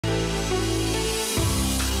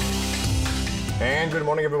And good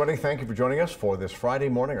morning, everybody. Thank you for joining us for this Friday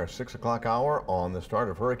morning, our 6 o'clock hour on the start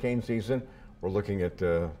of hurricane season. We're looking at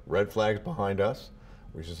red flags behind us,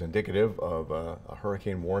 which is indicative of a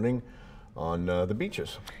hurricane warning on the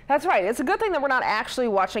beaches. That's right. It's a good thing that we're not actually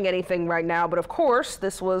watching anything right now, but of course,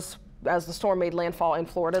 this was as the storm made landfall in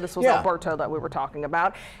Florida. This was Alberto that we were talking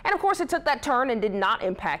about. And of course, it took that turn and did not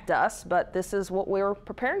impact us, but this is what we were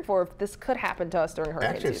preparing for if this could happen to us during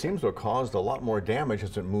hurricane season. Actually, it seems to have caused a lot more damage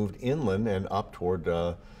as it moved inland and up toward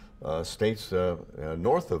states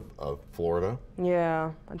north of Florida. Yeah,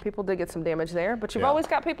 and people did get some damage there, but you've always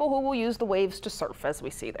got people who will use the waves to surf, as we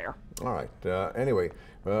see there. All right. Anyway,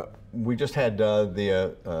 we just had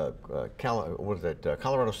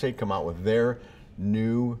Colorado State come out with their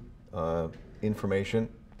new information.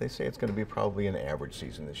 They say it's going to be probably an average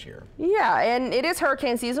season this year. Yeah, and it is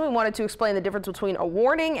hurricane season. We wanted to explain the difference between a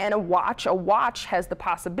warning and a watch. A watch has the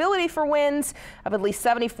possibility for winds of at least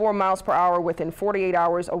 74 miles per hour within 48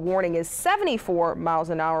 hours. A warning is 74 miles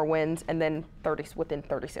an hour winds and then within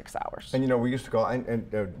 36 hours. And you know, we used to call, and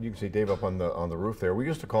you can see Dave up on the roof there, we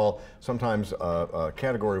used to call sometimes a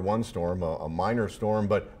Category 1 storm a minor storm,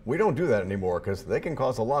 but we don't do that anymore because they can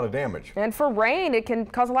cause a lot of damage. And for rain, it can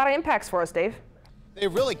cause a lot of impacts for us, Dave. They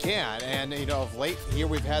really can, and you know, of late here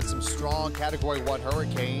we've had some strong Category 1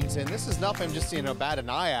 hurricanes, and this is nothing just bat an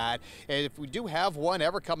eye at. And if we do have one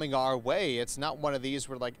ever coming our way, it's not one of these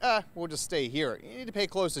where like, we'll just stay here. You need to pay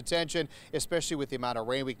close attention, especially with the amount of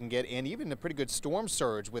rain we can get, and even a pretty good storm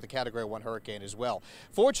surge with a Category 1 hurricane as well.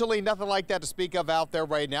 Fortunately, nothing like that to speak of out there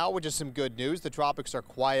right now, which is some good news. The tropics are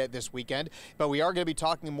quiet this weekend, but we are going to be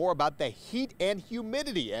talking more about the heat and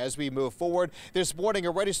humidity as we move forward. This morning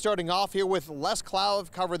already starting off here with less cloud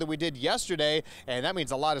cover than we did yesterday, and that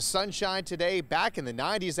means a lot of sunshine today, back in the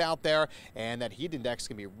 90s out there, and that heat index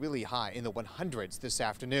can be really high in the 100s this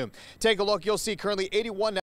afternoon. Take a look. You'll see currently 81